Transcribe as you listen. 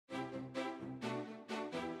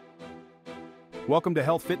Welcome to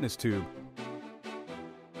Health Fitness Tube.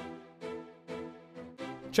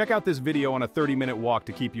 Check out this video on a 30-minute walk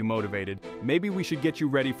to keep you motivated. Maybe we should get you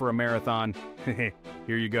ready for a marathon. Here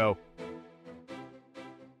you go.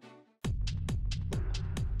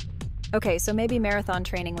 Okay, so maybe marathon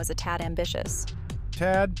training was a tad ambitious.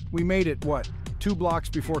 Tad, we made it, what, 2 blocks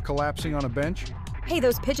before collapsing on a bench? Hey,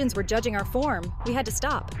 those pigeons were judging our form. We had to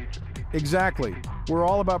stop. Exactly. We're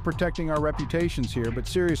all about protecting our reputations here, but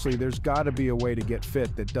seriously, there's gotta be a way to get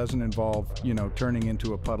fit that doesn't involve, turning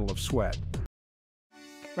into a puddle of sweat.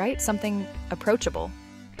 Right? Something approachable.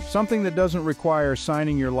 Something that doesn't require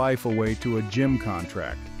signing your life away to a gym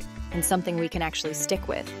contract. And something we can actually stick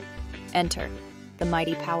with. Enter the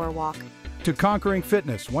mighty power walk. To conquering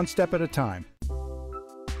fitness, one step at a time.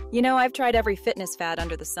 I've tried every fitness fad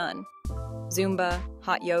under the sun. Zumba,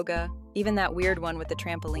 hot yoga, even that weird one with the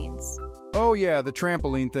trampolines. Oh yeah, the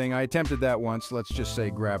trampoline thing. I attempted that once. Let's just say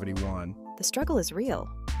gravity won. The struggle is real.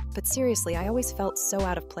 But seriously, I always felt so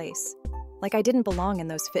out of place. Like I didn't belong in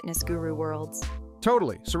those fitness guru worlds.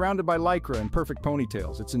 Totally. Surrounded by lycra and perfect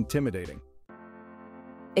ponytails. It's intimidating.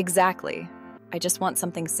 Exactly. I just want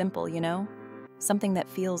something simple, Something that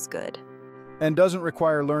feels good. And doesn't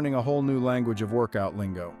require learning a whole new language of workout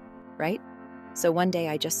lingo. Right? So one day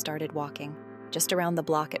I just started walking. Just around the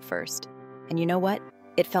block at first. And you know what?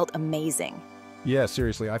 It felt amazing. Yeah,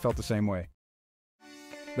 seriously, I felt the same way.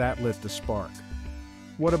 That lit the spark.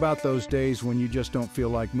 What about those days when you just don't feel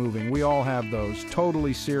like moving? We all have those,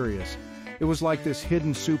 totally serious. It was like this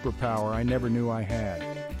hidden superpower I never knew I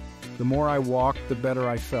had. The more I walked, the better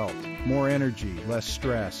I felt. More energy, less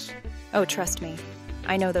stress. Oh, trust me.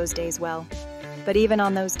 I know those days well. But even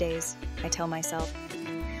on those days, I tell myself,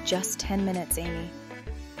 just 10 minutes, Amy.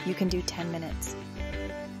 You can do 10 minutes.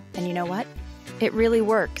 And you know what? It really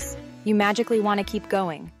works. You magically want to keep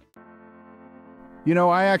going.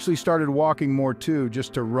 I actually started walking more too,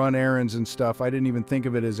 just to run errands and stuff. I didn't even think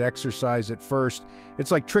of it as exercise at first. It's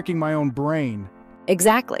like tricking my own brain.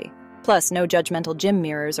 Exactly. Plus, no judgmental gym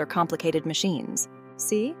mirrors or complicated machines.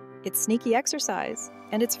 See? It's sneaky exercise,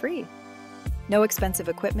 and it's free. No expensive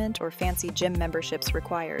equipment or fancy gym memberships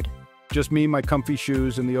required. Just me, my comfy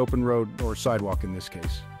shoes, and the open road, or sidewalk in this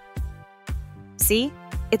case. See?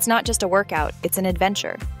 It's not just a workout, it's an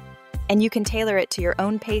adventure. And you can tailor it to your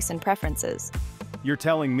own pace and preferences. You're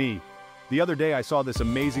telling me. The other day I saw this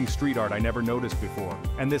amazing street art I never noticed before,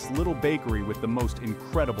 and this little bakery with the most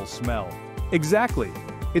incredible smell. Exactly.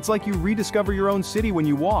 It's like you rediscover your own city when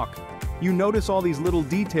you walk. You notice all these little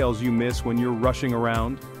details you miss when you're rushing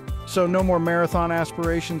around. So no more marathon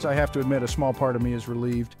aspirations? I have to admit, a small part of me is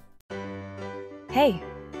relieved. Hey,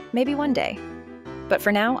 maybe one day. But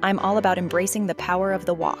for now, I'm all about embracing the power of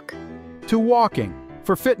the walk. To walking.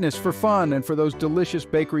 For fitness, for fun, and for those delicious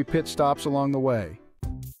bakery pit stops along the way.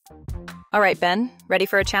 All right, Ben, ready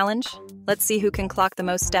for a challenge? Let's see who can clock the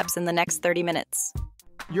most steps in the next 30 minutes.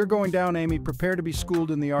 You're going down, Amy. Prepare to be schooled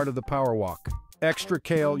in the art of the power walk. Extra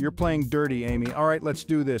kale. You're playing dirty, Amy. All right, let's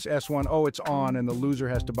do this. S1. Oh, it's on, and the loser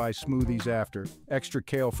has to buy smoothies after. Extra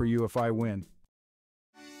kale for you if I win.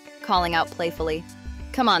 Calling out playfully.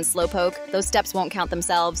 Come on, slowpoke. Those steps won't count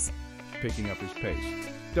themselves. Picking up his pace.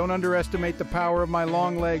 Don't underestimate the power of my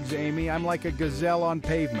long legs, Amy. I'm like a gazelle on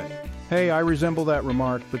pavement. Hey, I resemble that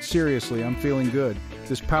remark, but seriously, I'm feeling good.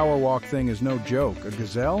 This power walk thing is no joke. A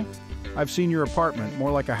gazelle? I've seen your apartment,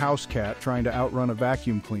 more like a house cat trying to outrun a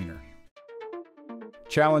vacuum cleaner.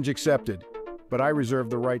 Challenge accepted, but I reserve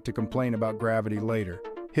the right to complain about gravity later.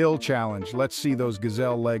 Hill challenge. Let's see those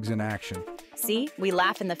gazelle legs in action. See? We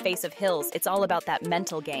laugh in the face of hills. It's all about that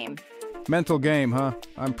mental game. Mental game, huh?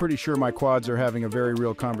 I'm pretty sure my quads are having a very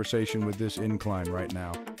real conversation with this incline right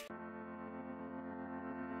now.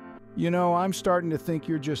 I'm starting to think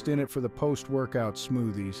you're just in it for the post-workout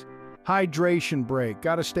smoothies. Hydration break.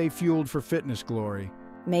 Gotta stay fueled for fitness glory.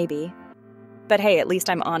 Maybe. But hey, at least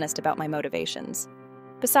I'm honest about my motivations.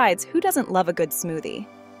 Besides, who doesn't love a good smoothie?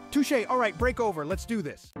 Touché. All right, break over. Let's do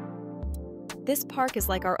this. This park is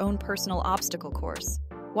like our own personal obstacle course.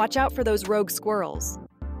 Watch out for those rogue squirrels.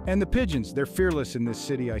 And the pigeons, they're fearless in this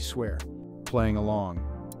city, I swear. Playing along.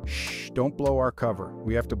 Shh, don't blow our cover.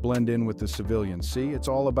 We have to blend in with the civilians. See, it's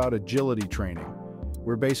all about agility training.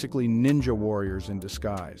 We're basically ninja warriors in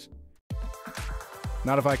disguise.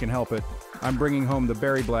 Not if I can help it. I'm bringing home the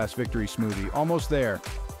Berry Blast Victory Smoothie. Almost there.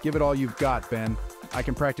 Give it all you've got, Ben. I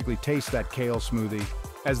can practically taste that kale smoothie.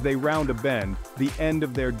 As they round a bend, the end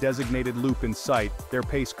of their designated loop in sight, their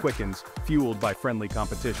pace quickens, fueled by friendly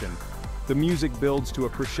competition. The music builds to a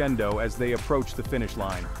crescendo as they approach the finish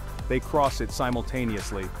line. They cross it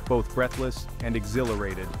simultaneously, both breathless and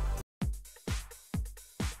exhilarated.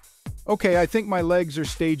 Okay, I think my legs are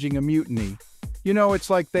staging a mutiny. You know, it's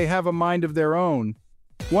like they have a mind of their own.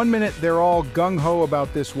 One minute they're all gung-ho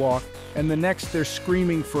about this walk, and the next they're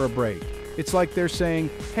screaming for a break. It's like they're saying,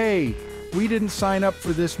 "Hey, we didn't sign up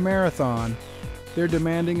for this marathon." They're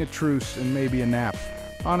demanding a truce and maybe a nap.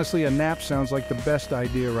 Honestly, a nap sounds like the best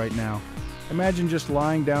idea right now. Imagine just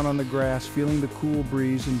lying down on the grass, feeling the cool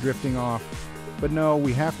breeze and drifting off. But no,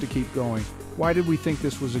 we have to keep going. Why did we think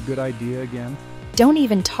this was a good idea again? Don't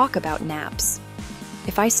even talk about naps.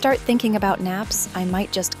 If I start thinking about naps, I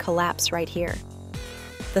might just collapse right here.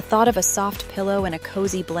 The thought of a soft pillow and a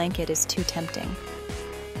cozy blanket is too tempting.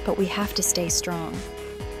 But we have to stay strong.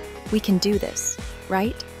 We can do this,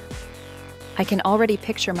 right? I can already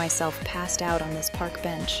picture myself passed out on this park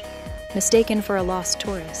bench, mistaken for a lost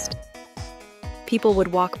tourist. People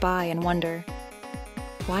would walk by and wonder,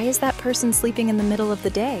 why is that person sleeping in the middle of the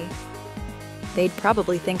day? They'd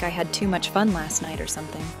probably think I had too much fun last night or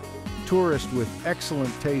something. Tourist with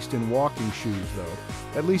excellent taste in walking shoes,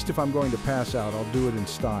 though. At least if I'm going to pass out, I'll do it in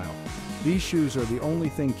style. These shoes are the only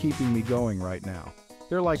thing keeping me going right now.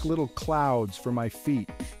 They're like little clouds for my feet.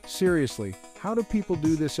 Seriously, how do people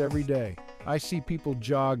do this every day? I see people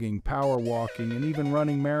jogging, power walking, and even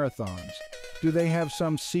running marathons. Do they have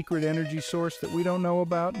some secret energy source that we don't know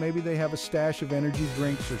about? Maybe they have a stash of energy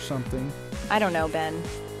drinks or something. I don't know, Ben.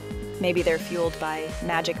 Maybe they're fueled by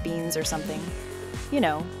magic beans or something. You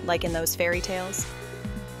know, like in those fairy tales.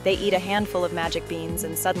 They eat a handful of magic beans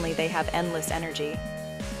and suddenly they have endless energy.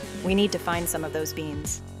 We need to find some of those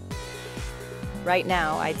beans. Right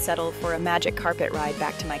now, I'd settle for a magic carpet ride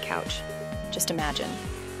back to my couch. Just imagine,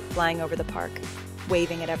 flying over the park,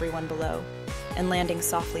 waving at everyone below, and landing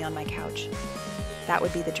softly on my couch. That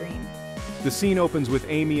would be the dream. The scene opens with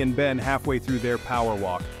Amy and Ben halfway through their power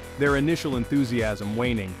walk, their initial enthusiasm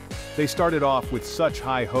waning. They started off with such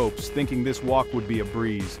high hopes, thinking this walk would be a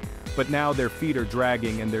breeze. But now their feet are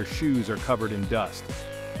dragging and their shoes are covered in dust.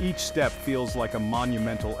 Each step feels like a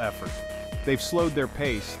monumental effort. They've slowed their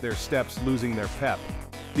pace, their steps losing their pep.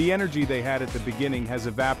 The energy they had at the beginning has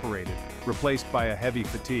evaporated, replaced by a heavy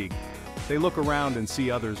fatigue. They look around and see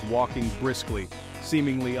others walking briskly,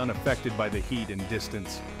 seemingly unaffected by the heat and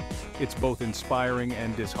distance. It's both inspiring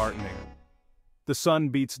and disheartening. The sun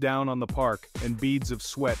beats down on the park, and beads of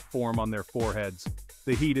sweat form on their foreheads.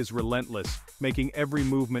 The heat is relentless, making every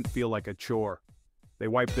movement feel like a chore. They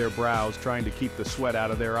wipe their brows, trying to keep the sweat out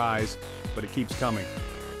of their eyes, but it keeps coming.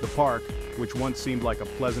 The park, which once seemed like a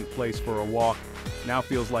pleasant place for a walk, now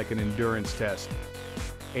feels like an endurance test.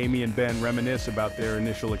 Amy and Ben reminisce about their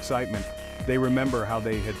initial excitement. They remember how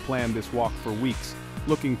they had planned this walk for weeks,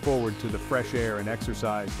 looking forward to the fresh air and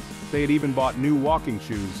exercise. They had even bought new walking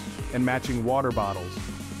shoes and matching water bottles.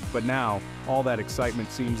 But now, all that excitement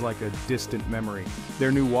seems like a distant memory.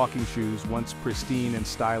 Their new walking shoes, once pristine and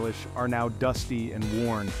stylish, are now dusty and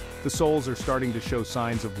worn. The soles are starting to show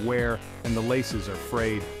signs of wear, and the laces are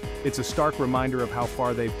frayed. It's a stark reminder of how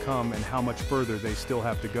far they've come and how much further they still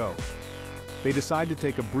have to go. They decide to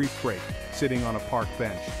take a brief break, sitting on a park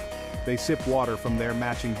bench. They sip water from their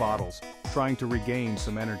matching bottles, trying to regain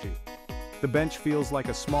some energy. The bench feels like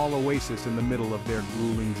a small oasis in the middle of their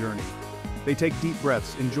grueling journey. They take deep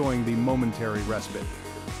breaths, enjoying the momentary respite.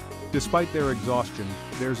 Despite their exhaustion,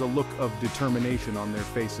 there's a look of determination on their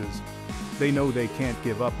faces. They know they can't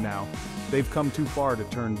give up now. They've come too far to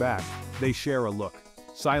turn back. They share a look,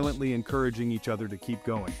 silently encouraging each other to keep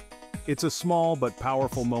going. It's a small but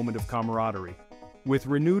powerful moment of camaraderie. With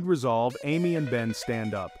renewed resolve, Amy and Ben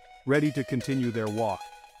stand up, ready to continue their walk.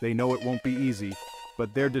 They know it won't be easy,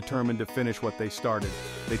 but they're determined to finish what they started.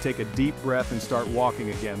 They take a deep breath and start walking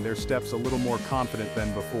again, their steps a little more confident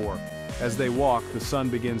than before. As they walk, the sun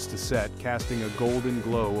begins to set, casting a golden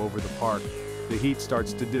glow over the park. The heat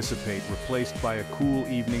starts to dissipate, replaced by a cool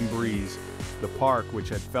evening breeze. The park, which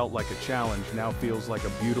had felt like a challenge, now feels like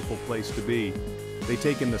a beautiful place to be. They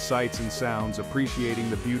take in the sights and sounds, appreciating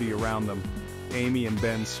the beauty around them. Amy and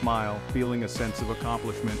Ben smile, feeling a sense of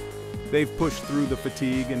accomplishment. They've pushed through the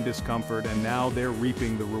fatigue and discomfort, and now they're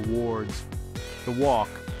reaping the rewards. The walk,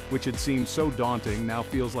 which had seemed so daunting, now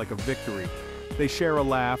feels like a victory. They share a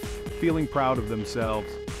laugh, feeling proud of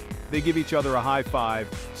themselves. They give each other a high five,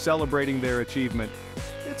 celebrating their achievement.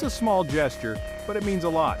 It's a small gesture, but it means a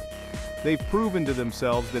lot. They've proven to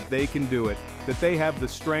themselves that they can do it, that they have the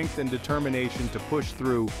strength and determination to push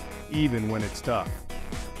through, even when it's tough.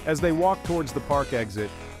 As they walk towards the park exit,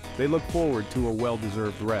 they look forward to a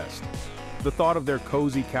well-deserved rest. The thought of their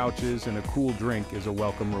cozy couches and a cool drink is a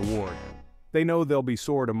welcome reward. They know they'll be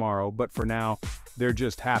sore tomorrow, but for now, they're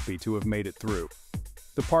just happy to have made it through.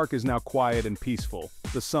 The park is now quiet and peaceful,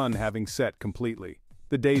 the sun having set completely.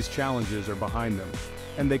 The day's challenges are behind them,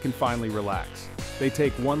 and they can finally relax. They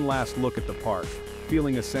take one last look at the park,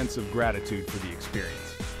 feeling a sense of gratitude for the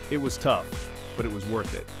experience. It was tough, but it was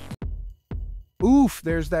worth it. Oof,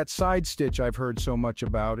 there's that side stitch I've heard so much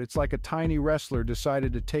about. It's like a tiny wrestler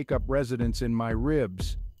decided to take up residence in my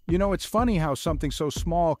ribs. You know, it's funny how something so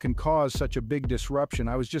small can cause such a big disruption.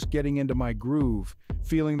 I was just getting into my groove,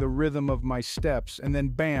 feeling the rhythm of my steps, and then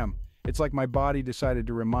bam, it's like my body decided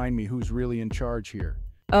to remind me who's really in charge here.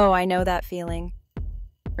 Oh, I know that feeling.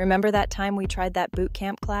 Remember that time we tried that boot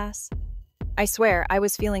camp class? I swear, I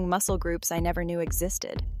was feeling muscle groups I never knew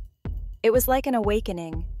existed. It was like an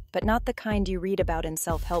awakening, but not the kind you read about in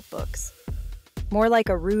self-help books. More like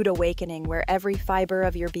a rude awakening where every fiber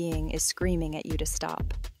of your being is screaming at you to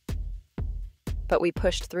stop. But we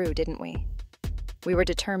pushed through, didn't we? We were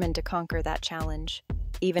determined to conquer that challenge,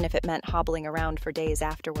 even if it meant hobbling around for days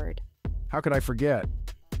afterward. How could I forget?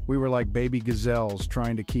 We were like baby gazelles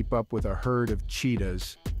trying to keep up with a herd of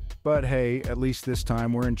cheetahs. But hey, at least this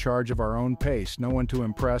time we're in charge of our own pace, no one to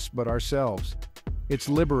impress but ourselves. It's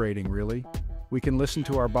liberating, really. We can listen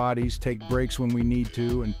to our bodies, take breaks when we need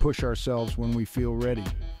to, and push ourselves when we feel ready.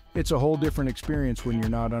 It's a whole different experience when you're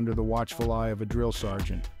not under the watchful eye of a drill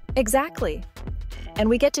sergeant. Exactly. And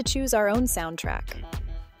we get to choose our own soundtrack.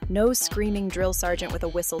 No screaming drill sergeant with a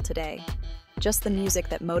whistle today. Just the music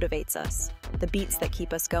that motivates us, the beats that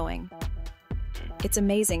keep us going. It's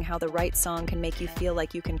amazing how the right song can make you feel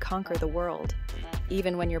like you can conquer the world,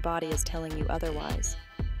 even when your body is telling you otherwise.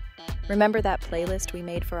 Remember that playlist we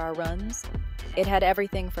made for our runs? It had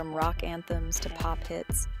everything from rock anthems to pop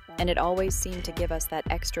hits, and it always seemed to give us that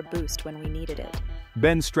extra boost when we needed it.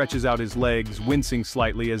 Ben stretches out his legs, wincing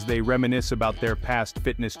slightly as they reminisce about their past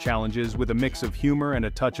fitness challenges with a mix of humor and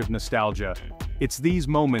a touch of nostalgia. It's these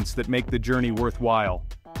moments that make the journey worthwhile.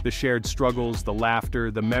 The shared struggles, the laughter,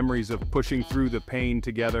 the memories of pushing through the pain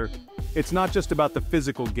together. It's not just about the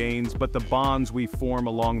physical gains, but the bonds we form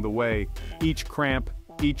along the way. Each cramp,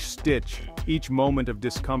 each stitch, each moment of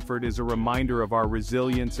discomfort is a reminder of our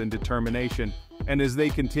resilience and determination. And as they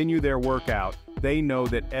continue their workout, they know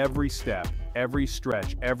that every step, every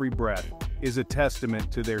stretch, every breath is a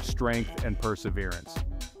testament to their strength and perseverance.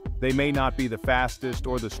 They may not be the fastest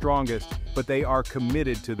or the strongest, but they are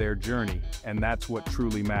committed to their journey, and that's what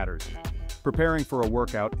truly matters. Preparing for a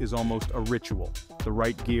workout is almost a ritual. The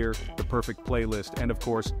right gear, the perfect playlist, and of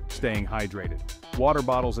course, staying hydrated. Water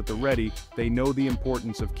bottles at the ready, they know the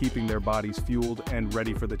importance of keeping their bodies fueled and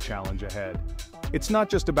ready for the challenge ahead. It's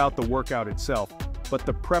not just about the workout itself, but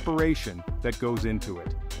the preparation that goes into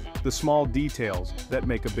it. The small details that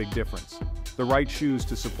make a big difference. The right shoes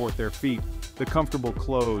to support their feet, the comfortable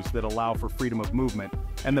clothes that allow for freedom of movement,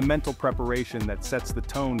 and the mental preparation that sets the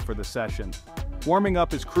tone for the session. Warming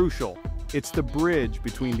up is crucial. It's the bridge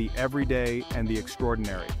between the everyday and the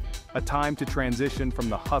extraordinary. A time to transition from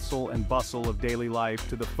the hustle and bustle of daily life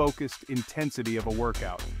to the focused intensity of a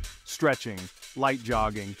workout. Stretching, light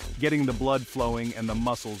jogging, getting the blood flowing and the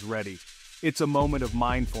muscles ready. It's a moment of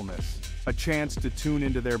mindfulness, a chance to tune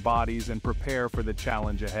into their bodies and prepare for the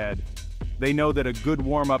challenge ahead. They know that a good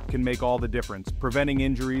warm-up can make all the difference, preventing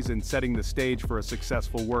injuries and setting the stage for a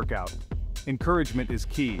successful workout. Encouragement is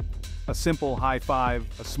key. A simple high five,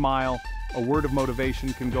 a smile, a word of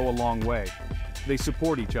motivation can go a long way. They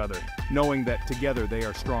support each other, knowing that together they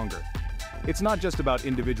are stronger. It's not just about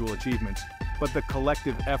individual achievements, but the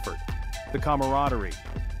collective effort, the camaraderie,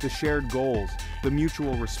 the shared goals, the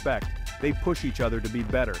mutual respect. They push each other to be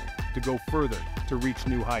better, to go further, to reach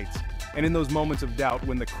new heights. And in those moments of doubt,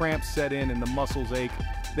 when the cramps set in and the muscles ache,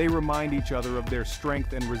 they remind each other of their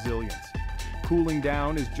strength and resilience. Cooling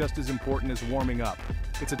down is just as important as warming up.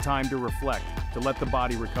 It's a time to reflect, to let the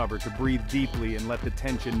body recover, to breathe deeply and let the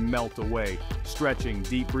tension melt away. Stretching,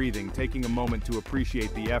 deep breathing, taking a moment to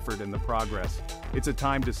appreciate the effort and the progress. It's a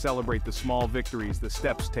time to celebrate the small victories, the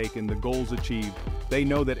steps taken, the goals achieved. They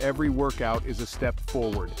know that every workout is a step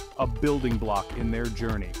forward, a building block in their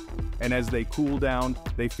journey. And as they cool down,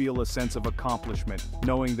 they feel a sense of accomplishment,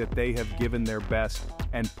 knowing that they have given their best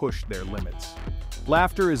and pushed their limits.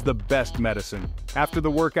 Laughter is the best medicine. After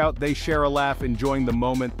the workout, they share a laugh, enjoying the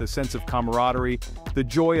moment, the sense of camaraderie, the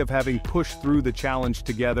joy of having pushed through the challenge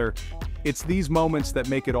together. It's these moments that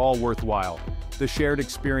make it all worthwhile. The shared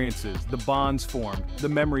experiences, the bonds formed, the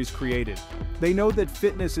memories created. They know that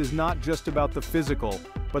fitness is not just about the physical,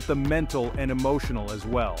 but the mental and emotional as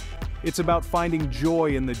well. It's about finding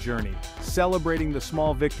joy in the journey, celebrating the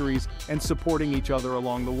small victories, and supporting each other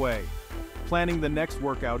along the way. Planning the next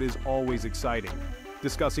workout is always exciting.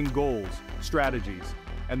 Discussing goals, strategies,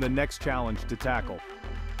 and the next challenge to tackle.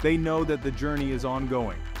 They know that the journey is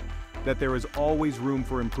ongoing, that there is always room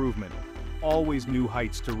for improvement, always new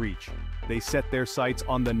heights to reach. They set their sights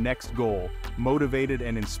on the next goal, motivated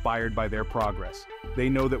and inspired by their progress. They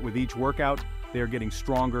know that with each workout, they are getting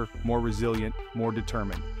stronger, more resilient, more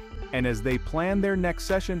determined. And as they plan their next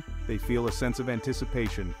session, they feel a sense of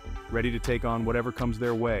anticipation, ready to take on whatever comes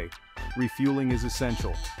their way. Refueling is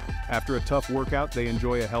essential. After a tough workout, they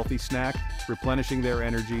enjoy a healthy snack, replenishing their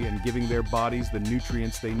energy and giving their bodies the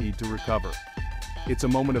nutrients they need to recover. It's a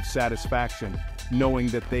moment of satisfaction, knowing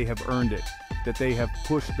that they have earned it, that they have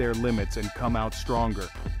pushed their limits and come out stronger.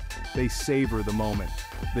 They savor the moment,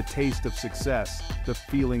 the taste of success, the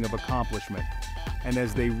feeling of accomplishment. And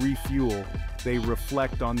as they refuel, they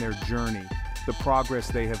reflect on their journey, the progress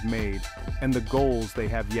they have made, and the goals they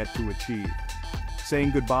have yet to achieve.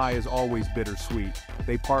 Saying goodbye is always bittersweet.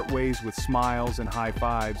 They part ways with smiles and high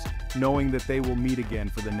fives, knowing that they will meet again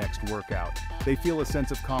for the next workout. They feel a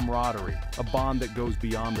sense of camaraderie, a bond that goes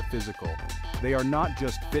beyond the physical. They are not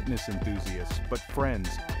just fitness enthusiasts, but friends,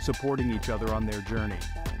 supporting each other on their journey.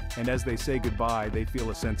 And as they say goodbye, they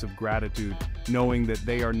feel a sense of gratitude, knowing that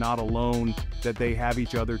they are not alone, that they have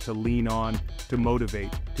each other to lean on, to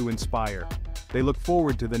motivate, to inspire. They look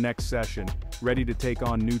forward to the next session, ready to take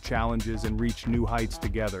on new challenges and reach new heights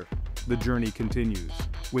together. The journey continues.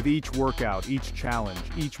 With each workout, each challenge,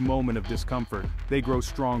 each moment of discomfort, they grow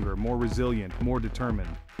stronger, more resilient, more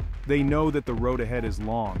determined. They know that the road ahead is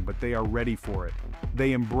long, but they are ready for it.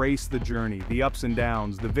 They embrace the journey, the ups and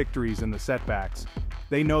downs, the victories and the setbacks.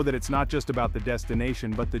 They know that it's not just about the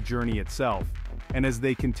destination, but the journey itself. And as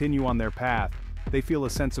they continue on their path, they feel a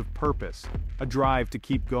sense of purpose, a drive to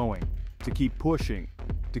keep going, to keep pushing,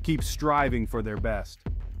 to keep striving for their best.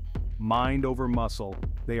 Mind over muscle,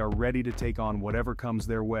 they are ready to take on whatever comes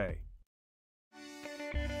their way.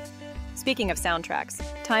 Speaking of soundtracks,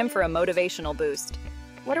 time for a motivational boost.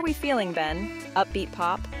 What are we feeling, Ben? Upbeat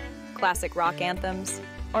pop? Classic rock anthems?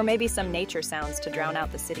 Or maybe some nature sounds to drown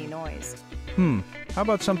out the city noise? How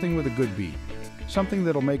about something with a good beat? Something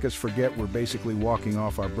that'll make us forget we're basically walking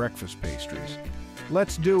off our breakfast pastries.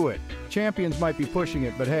 Let's do it! Champions might be pushing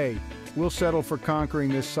it, but hey, we'll settle for conquering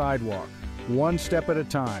this sidewalk, one step at a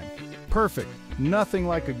time. Perfect! Nothing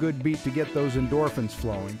like a good beat to get those endorphins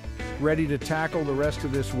flowing. Ready to tackle the rest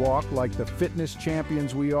of this walk like the fitness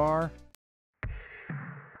champions we are?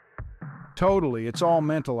 Totally, it's all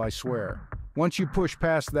mental, I swear. Once you push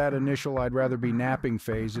past that initial I'd rather be napping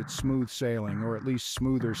phase, it's smooth sailing, or at least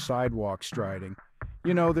smoother sidewalk striding.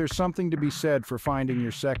 You know, there's something to be said for finding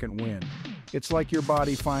your second wind. It's like your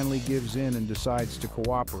body finally gives in and decides to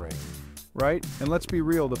cooperate. Right? And let's be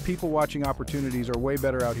real, the people-watching opportunities are way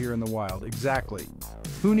better out here in the wild. Exactly.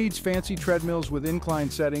 Who needs fancy treadmills with incline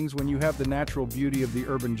settings when you have the natural beauty of the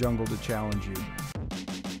urban jungle to challenge you?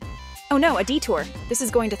 Oh no, a detour! This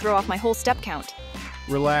is going to throw off my whole step count.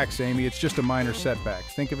 Relax, Amy, it's just a minor setback.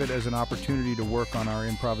 Think of it as an opportunity to work on our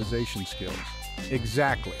improvisation skills.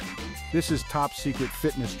 Exactly. This is top secret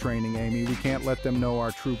fitness training, Amy. We can't let them know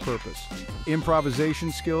our true purpose.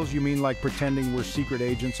 Improvisation skills, you mean like pretending we're secret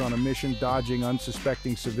agents on a mission, dodging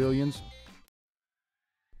unsuspecting civilians?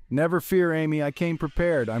 Never fear, Amy, I came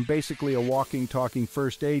prepared. I'm basically a walking, talking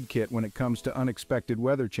first aid kit when it comes to unexpected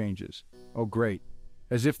weather changes. Oh, great.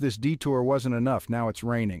 As if this detour wasn't enough, now it's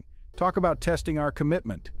raining. Talk about testing our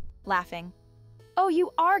commitment. Laughing. Oh,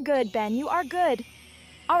 you are good, Ben, you are good.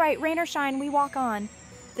 All right, rain or shine, we walk on.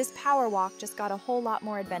 This power walk just got a whole lot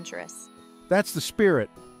more adventurous. That's the spirit.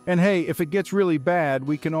 And hey, if it gets really bad,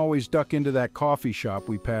 we can always duck into that coffee shop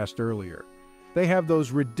we passed earlier. They have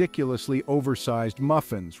those ridiculously oversized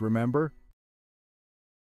muffins, remember?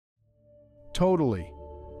 Totally.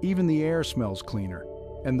 Even the air smells cleaner.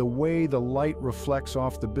 And the way the light reflects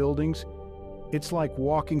off the buildings, it's like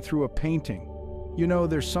walking through a painting. You know,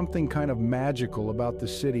 there's something kind of magical about the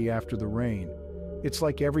city after the rain. It's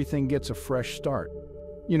like everything gets a fresh start.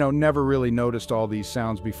 You know, never really noticed all these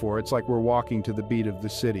sounds before. It's like we're walking to the beat of the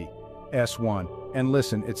city. S1. And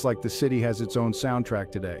listen, it's like the city has its own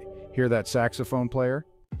soundtrack today. Hear that saxophone player?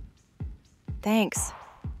 Thanks.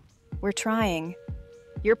 We're trying.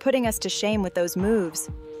 You're putting us to shame with those moves.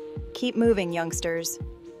 Keep moving, youngsters.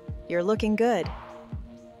 You're looking good.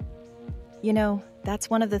 You know, that's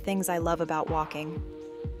one of the things I love about walking.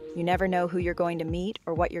 You never know who you're going to meet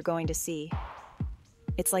or what you're going to see.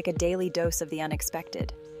 It's like a daily dose of the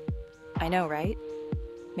unexpected. I know, right?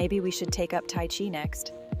 Maybe we should take up Tai Chi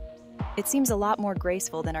next. It seems a lot more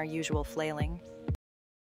graceful than our usual flailing.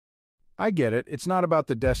 I get it. It's not about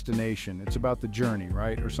the destination. It's about the journey,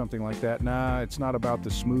 right? Or something like that. Nah, it's not about the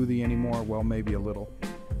smoothie anymore. Well, maybe a little.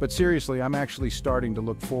 But seriously, I'm actually starting to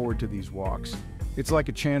look forward to these walks. It's like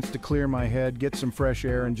a chance to clear my head, get some fresh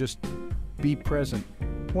air, and just be present.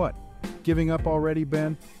 What? Giving up already,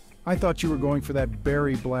 Ben? I thought you were going for that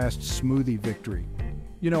berry blast smoothie victory.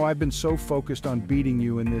 You know, I've been so focused on beating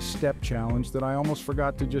you in this step challenge that I almost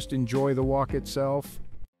forgot to just enjoy the walk itself.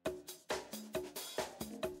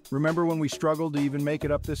 Remember when we struggled to even make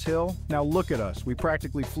it up this hill? Now look at us, we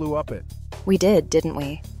practically flew up it. We did, didn't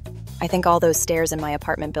we? I think all those stairs in my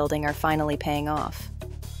apartment building are finally paying off.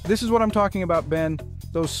 This is what I'm talking about, Ben.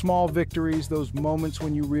 Those small victories, those moments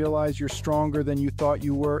when you realize you're stronger than you thought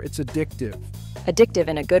you were, it's addictive. Addictive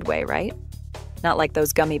in a good way, right? Not like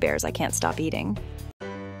those gummy bears I can't stop eating.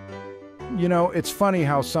 You know, it's funny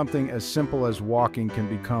how something as simple as walking can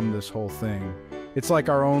become this whole thing. It's like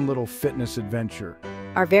our own little fitness adventure.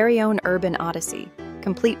 Our very own urban odyssey,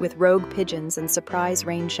 complete with rogue pigeons and surprise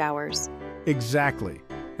rain showers. Exactly.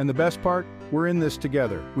 And the best part? We're in this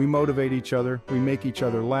together. We motivate each other, we make each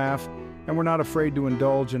other laugh, and we're not afraid to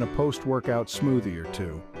indulge in a post-workout smoothie or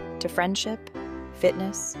two. To friendship,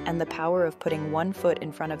 fitness, and the power of putting one foot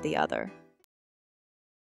in front of the other.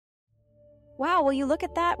 Wow, will you look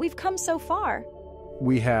at that? We've come so far.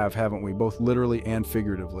 We have, haven't we? Both literally and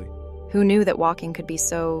figuratively. Who knew that walking could be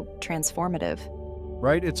so transformative?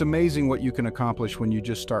 Right? It's amazing what you can accomplish when you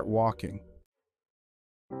just start walking.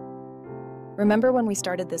 Remember when we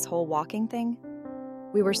started this whole walking thing?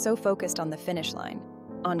 We were so focused on the finish line,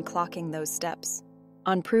 on clocking those steps,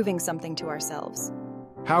 on proving something to ourselves.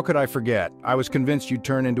 How could I forget? I was convinced you'd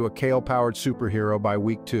turn into a kale-powered superhero by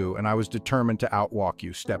week 2, and I was determined to outwalk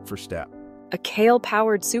you step for step. A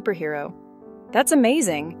kale-powered superhero? That's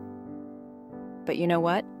amazing. But you know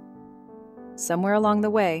what? Somewhere along the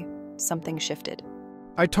way, something shifted.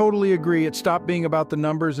 I totally agree. It stopped being about the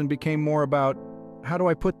numbers and became more about, how do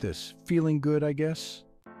I put this? Feeling good, I guess?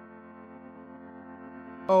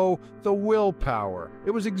 Oh, the willpower.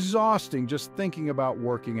 It was exhausting just thinking about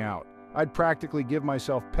working out. I'd practically give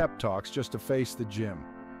myself pep talks just to face the gym.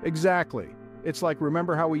 Exactly. It's like,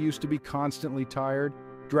 remember how we used to be constantly tired,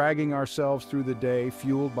 dragging ourselves through the day,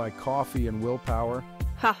 fueled by coffee and willpower?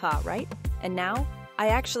 Haha, right? And now, I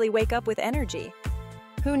actually wake up with energy.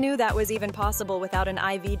 Who knew that was even possible without an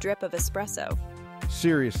IV drip of espresso?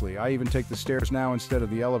 Seriously, I even take the stairs now instead of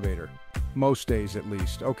the elevator. Most days, at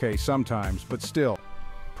least. Okay, sometimes, but still.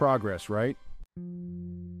 Progress, right?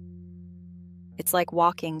 It's like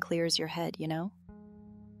walking clears your head, you know?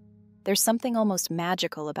 There's something almost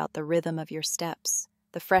magical about the rhythm of your steps,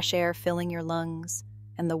 the fresh air filling your lungs,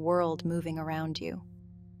 and the world moving around you.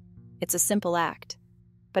 It's a simple act,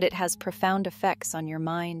 but it has profound effects on your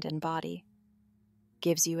mind and body.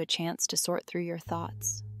 Gives you a chance to sort through your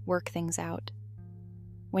thoughts, work things out.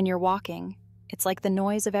 When you're walking, it's like the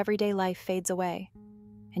noise of everyday life fades away,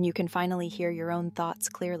 and you can finally hear your own thoughts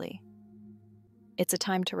clearly. It's a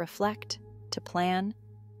time to reflect, to plan,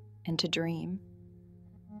 and to dream.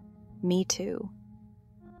 Me too.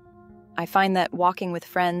 I find that walking with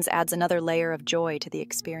friends adds another layer of joy to the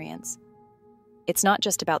experience. It's not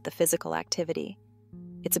just about the physical activity.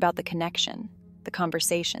 It's about the connection, the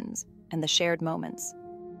conversations, and the shared moments.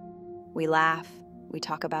 We laugh, we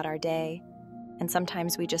talk about our day, and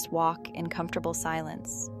sometimes we just walk in comfortable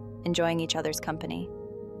silence, enjoying each other's company.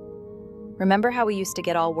 Remember how we used to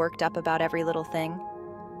get all worked up about every little thing?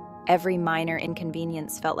 Every minor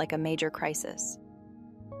inconvenience felt like a major crisis.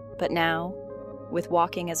 But now, with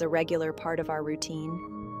walking as a regular part of our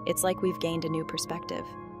routine, it's like we've gained a new perspective.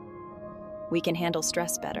 We can handle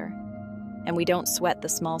stress better, and we don't sweat the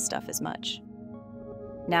small stuff as much.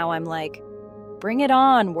 Now I'm like, bring it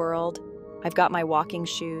on, world. I've got my walking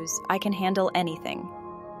shoes. I can handle anything.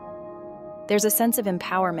 There's a sense of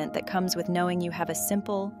empowerment that comes with knowing you have a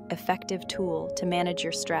simple, effective tool to manage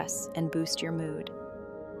your stress and boost your mood.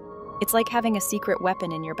 It's like having a secret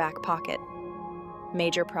weapon in your back pocket.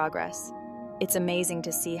 Major progress. It's amazing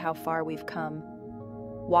to see how far we've come.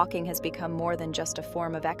 Walking has become more than just a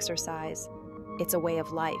form of exercise. It's a way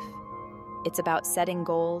of life. It's about setting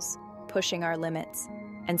goals, pushing our limits,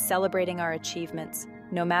 and celebrating our achievements,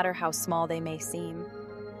 no matter how small they may seem.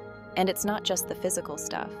 And it's not just the physical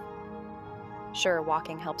stuff. Sure,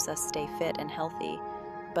 walking helps us stay fit and healthy,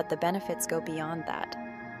 but the benefits go beyond that.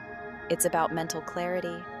 It's about mental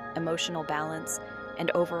clarity, emotional balance,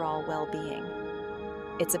 and overall well-being.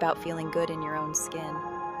 It's about feeling good in your own skin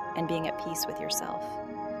and being at peace with yourself.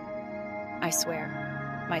 I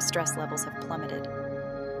swear, my stress levels have plummeted.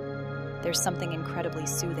 There's something incredibly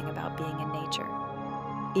soothing about being in nature,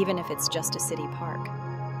 even if it's just a city park.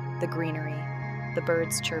 The greenery, the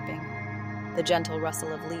birds chirping, the gentle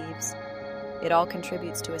rustle of leaves, it all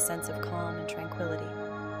contributes to a sense of calm and tranquility.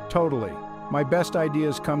 Totally. My best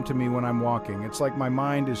ideas come to me when I'm walking. It's like my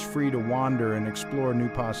mind is free to wander and explore new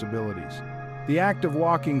possibilities. The act of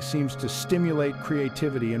walking seems to stimulate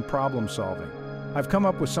creativity and problem solving. I've come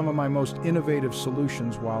up with some of my most innovative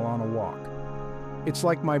solutions while on a walk. It's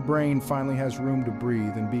like my brain finally has room to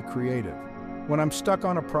breathe and be creative. When I'm stuck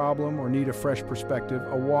on a problem or need a fresh perspective,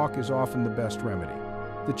 a walk is often the best remedy.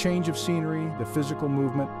 The change of scenery, the physical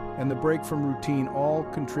movement, and the break from routine all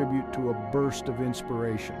contribute to a burst of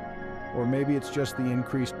inspiration. Or maybe it's just the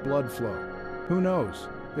increased blood flow. Who knows?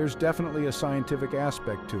 There's definitely a scientific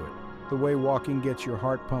aspect to it, the way walking gets your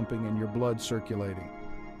heart pumping and your blood circulating.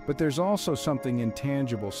 But there's also something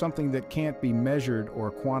intangible, something that can't be measured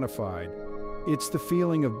or quantified. It's the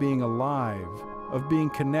feeling of being alive, of being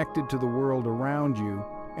connected to the world around you,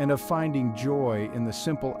 and of finding joy in the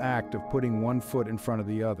simple act of putting one foot in front of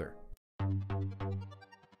the other.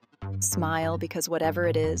 Smile because whatever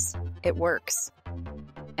it is, it works.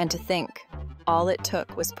 And to think, all it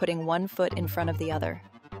took was putting one foot in front of the other.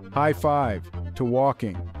 High five to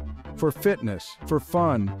walking. For fitness, for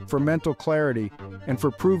fun, for mental clarity, and for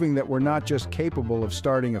proving that we're not just capable of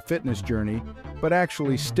starting a fitness journey, but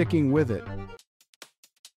actually sticking with it.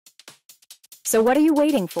 So what are you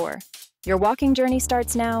waiting for? Your walking journey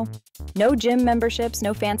starts now. No gym memberships,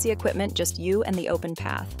 no fancy equipment, just you and the open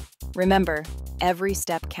path. Remember, every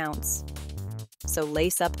step counts. So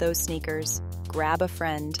lace up those sneakers, grab a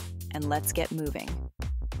friend, and let's get moving.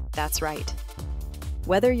 That's right.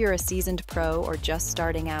 Whether you're a seasoned pro or just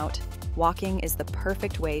starting out, walking is the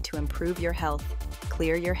perfect way to improve your health,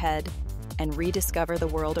 clear your head, and rediscover the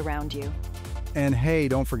world around you. And hey,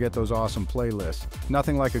 don't forget those awesome playlists.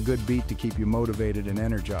 Nothing like a good beat to keep you motivated and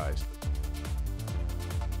energized.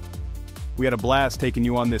 We had a blast taking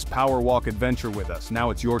you on this power walk adventure with us. Now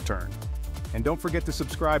it's your turn. And don't forget to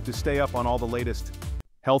subscribe to stay up on all the latest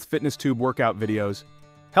Health Fitness Tube workout videos,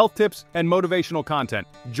 health tips, and motivational content.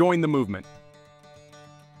 Join the movement.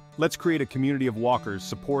 Let's create a community of walkers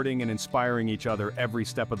supporting and inspiring each other every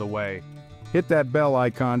step of the way. Hit that bell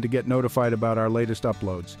icon to get notified about our latest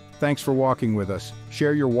uploads. Thanks for walking with us.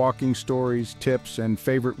 Share your walking stories, tips, and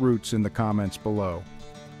favorite routes in the comments below.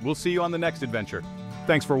 We'll see you on the next adventure.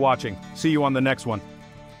 Thanks for watching. See you on the next one.